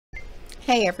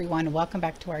Hey everyone, welcome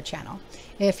back to our channel.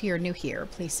 If you're new here,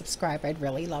 please subscribe. I'd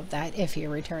really love that. If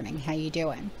you're returning, how you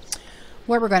doing?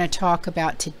 What we're going to talk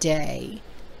about today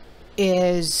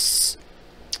is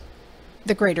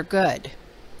the greater good.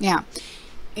 Yeah.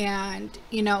 And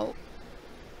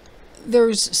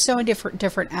there's so many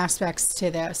different aspects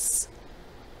to this,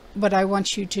 but I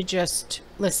want you to just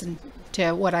listen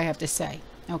to what I have to say,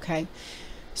 okay?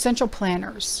 Central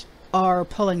planners are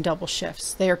pulling double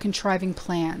shifts. They are contriving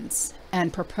plans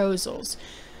and proposals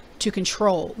to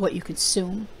control what you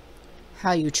consume,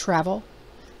 how you travel,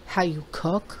 how you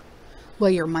cook,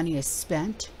 where your money is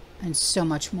spent, and so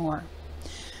much more.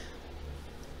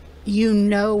 You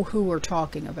know who we're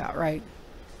talking about, right?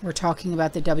 We're talking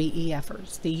about the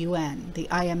WEFers, the UN, the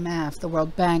IMF, the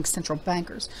World Bank, central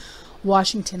bankers,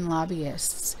 Washington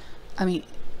lobbyists. I mean,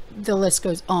 the list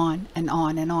goes on and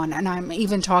on and on. And I'm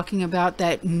even talking about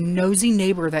that nosy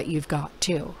neighbor that you've got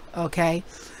too, okay?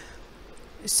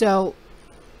 So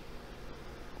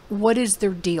what is their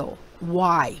deal?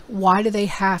 Why? Why do they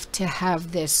have to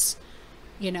have this,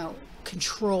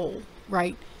 control,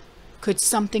 right? Could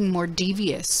something more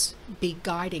devious be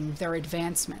guiding their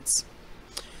advancements?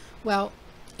 Well,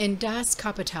 in Das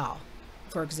Kapital,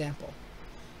 for example,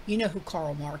 you know who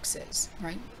Karl Marx is,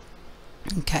 right?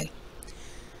 Okay.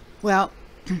 Well,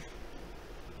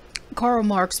 Karl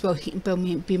Marx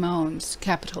bemoans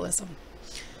capitalism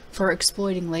for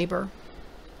exploiting labor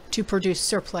to produce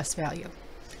surplus value.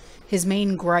 His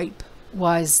main gripe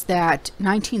was that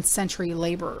 19th century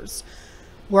laborers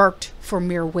worked for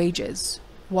mere wages,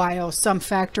 while some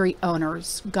factory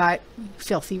owners got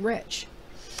filthy rich.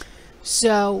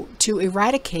 So to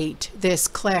eradicate this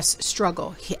class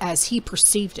struggle, as he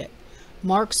perceived it,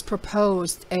 Marx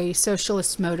proposed a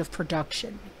socialist mode of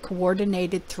production,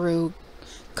 coordinated through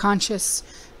conscious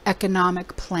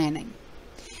economic planning.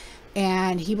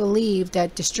 And he believed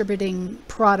that distributing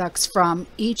products from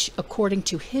each according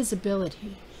to his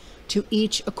ability to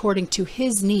each according to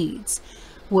his needs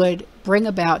would bring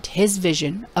about his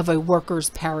vision of a worker's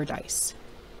paradise,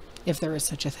 if there is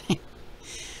such a thing.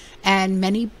 And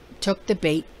many took the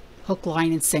bait, hook,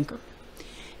 line, and sinker.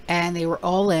 And they were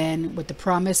all in with the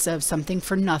promise of something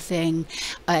for nothing,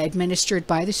 administered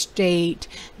by the state,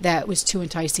 that was too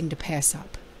enticing to pass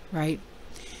up, right?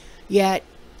 Yet,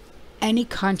 any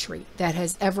country that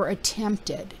has ever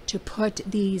attempted to put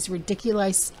these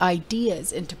ridiculous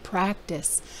ideas into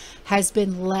practice has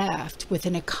been left with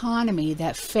an economy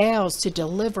that fails to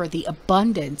deliver the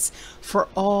abundance for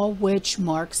all which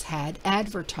Marx had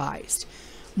advertised.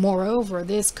 Moreover,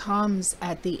 this comes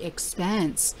at the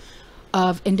expense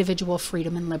of individual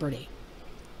freedom and liberty.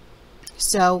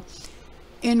 So,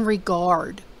 in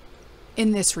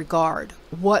this regard,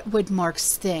 what would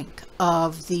Marx think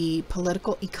of the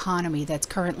political economy that's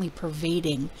currently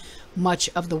pervading much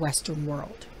of the Western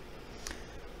world?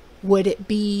 Would it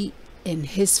be in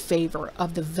his favor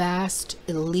of the vast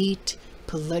elite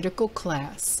political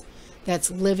class that's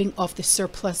living off the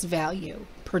surplus value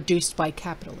produced by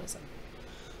capitalism?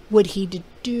 Would he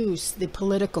deduce the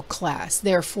political class,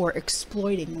 therefore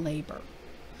exploiting labor?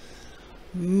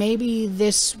 Maybe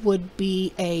this would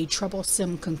be a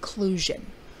troublesome conclusion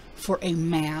for a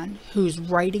man whose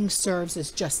writing serves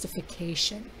as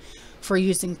justification for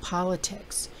using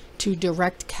politics to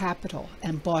direct capital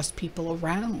and boss people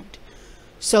around,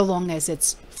 so long as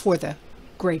it's for the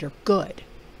greater good,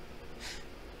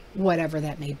 whatever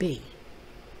that may be.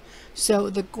 So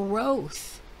the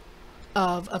growth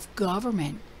of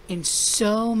government in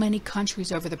so many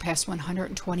countries over the past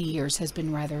 120 years has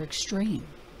been rather extreme.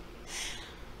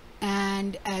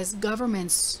 And as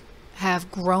governments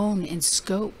have grown in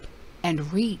scope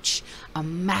and reach, a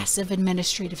massive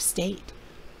administrative state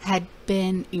had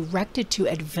been erected to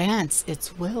advance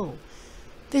its will.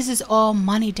 This is all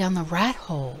money down the rat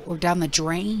hole, or down the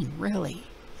drain, really.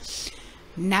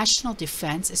 National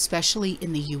defense, especially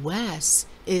in the US,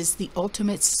 is the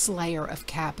ultimate slayer of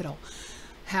capital.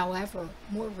 However,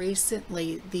 more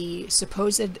recently, the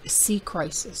supposed sea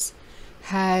crisis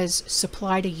has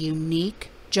supplied a unique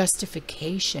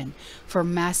justification for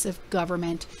massive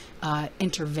government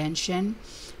intervention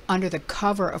under the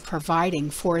cover of providing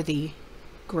for the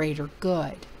greater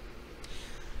good.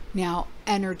 Now,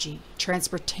 energy,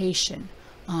 transportation,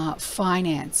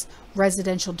 finance,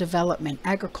 residential development,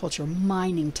 agriculture,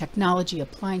 mining, technology,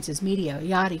 appliances, media,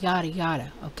 yada, yada,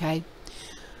 yada, okay?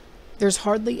 There's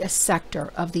hardly a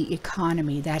sector of the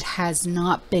economy that has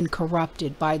not been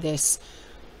corrupted by this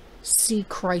sea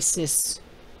crisis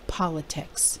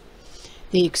politics.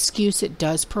 The excuse it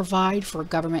does provide for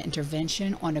government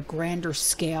intervention on a grander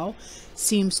scale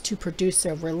seems to produce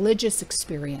a religious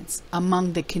experience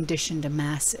among the conditioned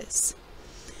masses.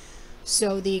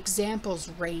 So the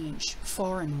examples range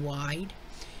far and wide.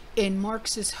 In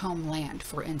Marx's homeland,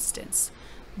 for instance,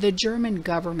 the German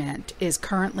government is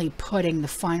currently putting the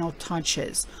final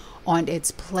touches on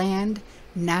its planned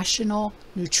national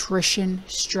nutrition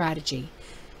strategy.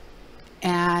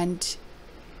 And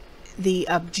the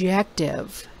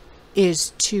objective is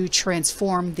to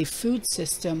transform the food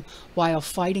system while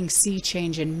fighting sea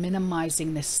change and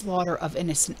minimizing the slaughter of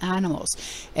innocent animals.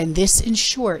 And this, in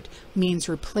short, means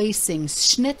replacing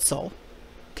schnitzel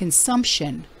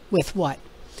consumption with what?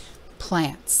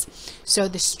 Plants. So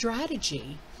the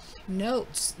strategy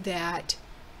notes that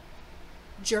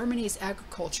Germany's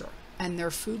agriculture and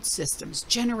their food systems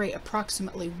generate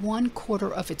approximately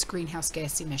 1/4 of its greenhouse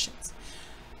gas emissions.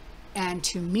 And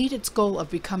to meet its goal of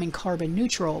becoming carbon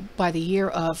neutral by the year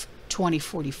of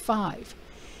 2045,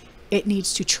 it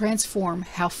needs to transform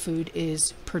how food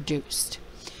is produced.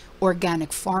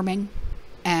 Organic farming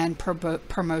and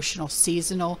promotional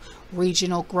seasonal,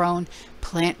 regional grown,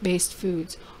 plant-based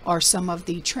foods are some of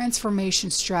the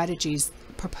transformation strategies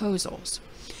proposals.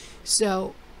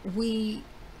 So we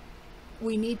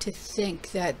need to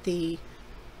think that the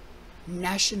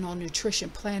national nutrition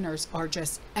planners are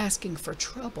just asking for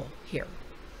trouble here.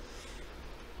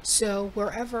 So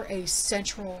wherever a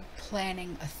central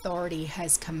planning authority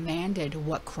has commanded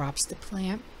what crops to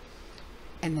plant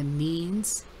and the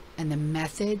means and the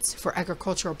methods for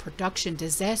agricultural production,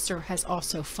 disaster has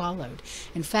also followed.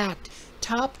 In fact,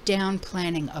 top-down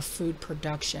planning of food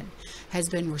production has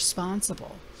been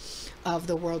responsible of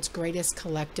the world's greatest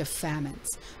collective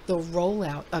famines. The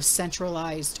rollout of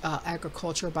centralized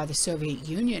agriculture by the Soviet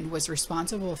Union was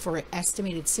responsible for an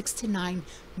estimated 6 to 9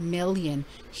 million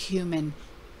human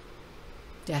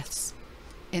deaths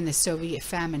in the Soviet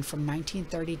famine from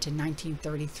 1930 to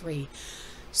 1933.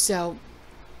 So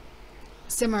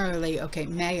similarly, okay,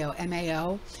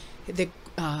 MAO, the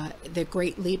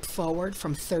Great Leap Forward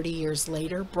from 30 years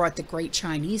later brought the Great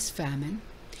Chinese Famine.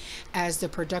 As the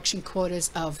production quotas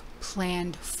of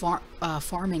planned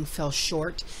farming fell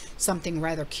short, something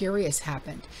rather curious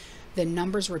happened. The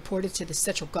numbers reported to the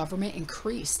central government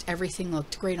increased. Everything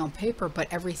looked great on paper,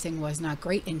 but everything was not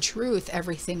great. In truth,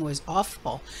 everything was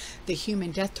awful. The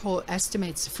human death toll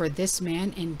estimates for this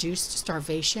man-induced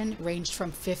starvation ranged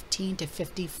from 15 to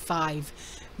 55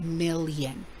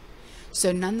 million.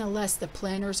 So nonetheless, the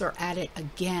planners are at it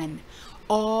again,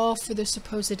 all for the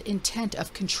supposed intent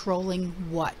of controlling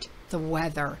what? The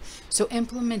weather. So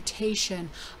implementation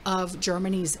of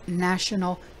Germany's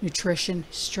national nutrition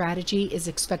strategy is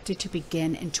expected to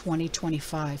begin in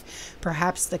 2025.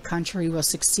 Perhaps the country will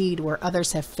succeed where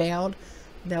others have failed,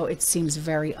 though it seems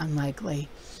very unlikely.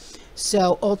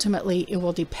 So ultimately, it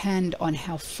will depend on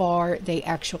how far they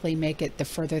actually make it. The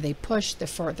further they push,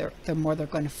 the more they're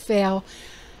going to fail.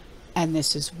 And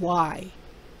this is why.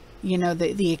 You know,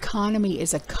 the economy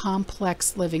is a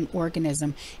complex living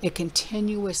organism. It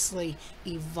continuously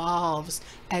evolves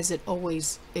as it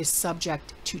always is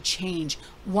subject to change.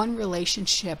 One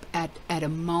relationship at a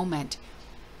moment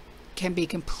can be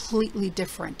completely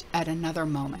different at another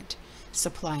moment.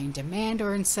 Supply and demand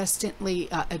are incessantly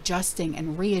adjusting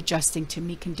and readjusting to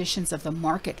meet conditions of the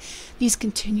market. These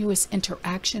continuous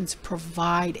interactions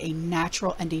provide a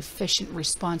natural and efficient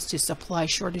response to supply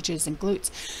shortages and gluts.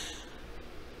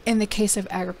 In the case of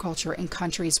agriculture in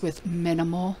countries with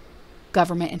minimal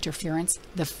government interference,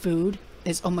 the food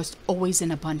is almost always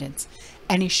in abundance.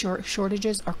 Any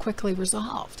shortages are quickly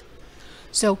resolved.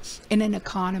 So in an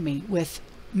economy with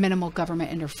minimal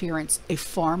government interference, a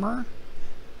farmer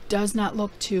does not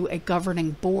look to a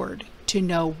governing board to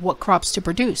know what crops to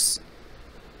produce.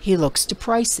 He looks to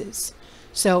prices.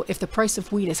 So if the price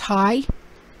of wheat is high,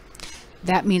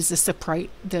 that means the supply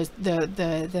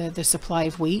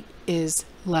of wheat is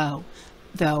low.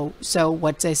 So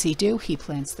what does he do? He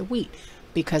plants the wheat.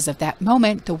 Because of that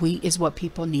moment, the wheat is what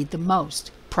people need the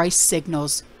most. Price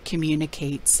signals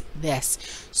communicates this.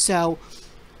 So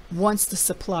once the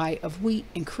supply of wheat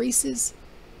increases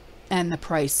and the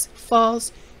price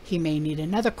falls, he may need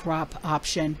another crop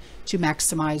option to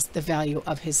maximize the value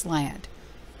of his land.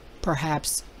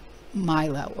 Perhaps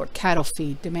milo or cattle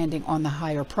feed, demanding on the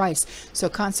higher price. So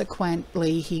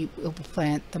consequently, he will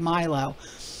plant the milo.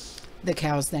 The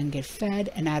cows then get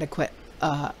fed, an adequate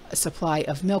supply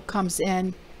of milk comes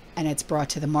in, and it's brought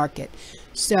to the market.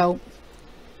 So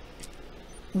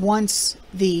once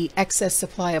the excess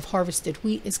supply of harvested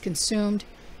wheat is consumed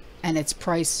and its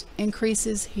price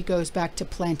increases, he goes back to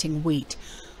planting wheat.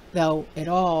 Though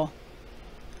the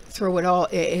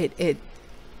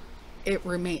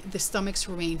stomachs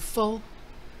remain full,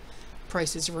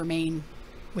 prices remain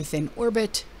within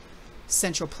orbit,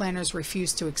 central planners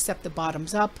refuse to accept the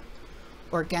bottoms up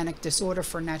organic disorder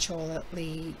for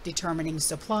naturally determining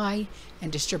supply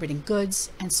and distributing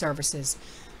goods and services.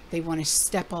 They want to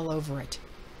step all over it.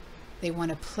 They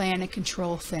want to plan and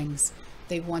control things.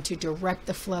 They want to direct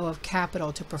the flow of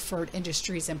capital to preferred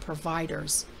industries and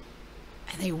providers.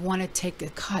 And they want to take a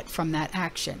cut from that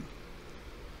action.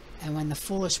 And when the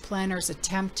foolish planners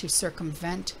attempt to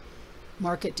circumvent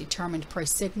market-determined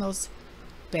price signals,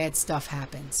 bad stuff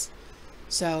happens.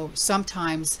 So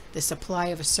sometimes the supply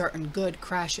of a certain good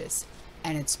crashes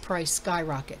and its price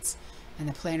skyrockets, and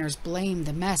the planners blame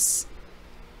the mess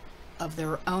of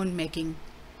their own making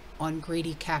on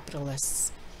greedy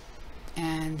capitalists.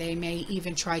 And they may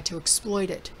even try to exploit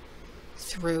it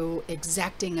through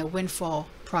exacting a windfall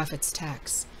profits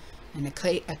tax. And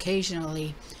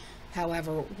occasionally,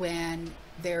 however, when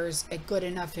there's a good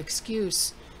enough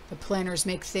excuse, the planners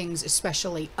make things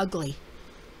especially ugly,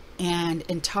 and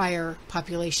entire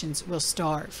populations will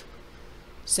starve.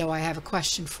 So I have a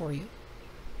question for you.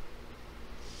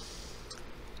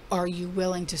 Are you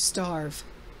willing to starve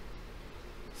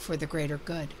for the greater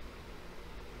good?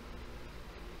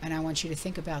 And I want you to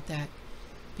think about that,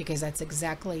 because that's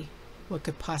exactly what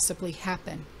could possibly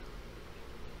happen.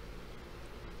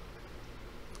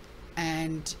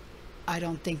 And I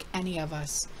don't think any of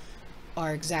us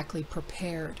are exactly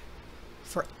prepared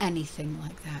for anything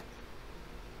like that.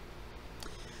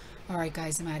 All right,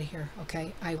 guys, I'm out of here.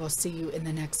 Okay, I will see you in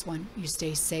the next one. You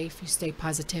stay safe, you stay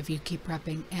positive, you keep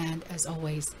prepping, and as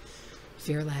always,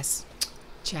 fear less.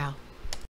 Ciao.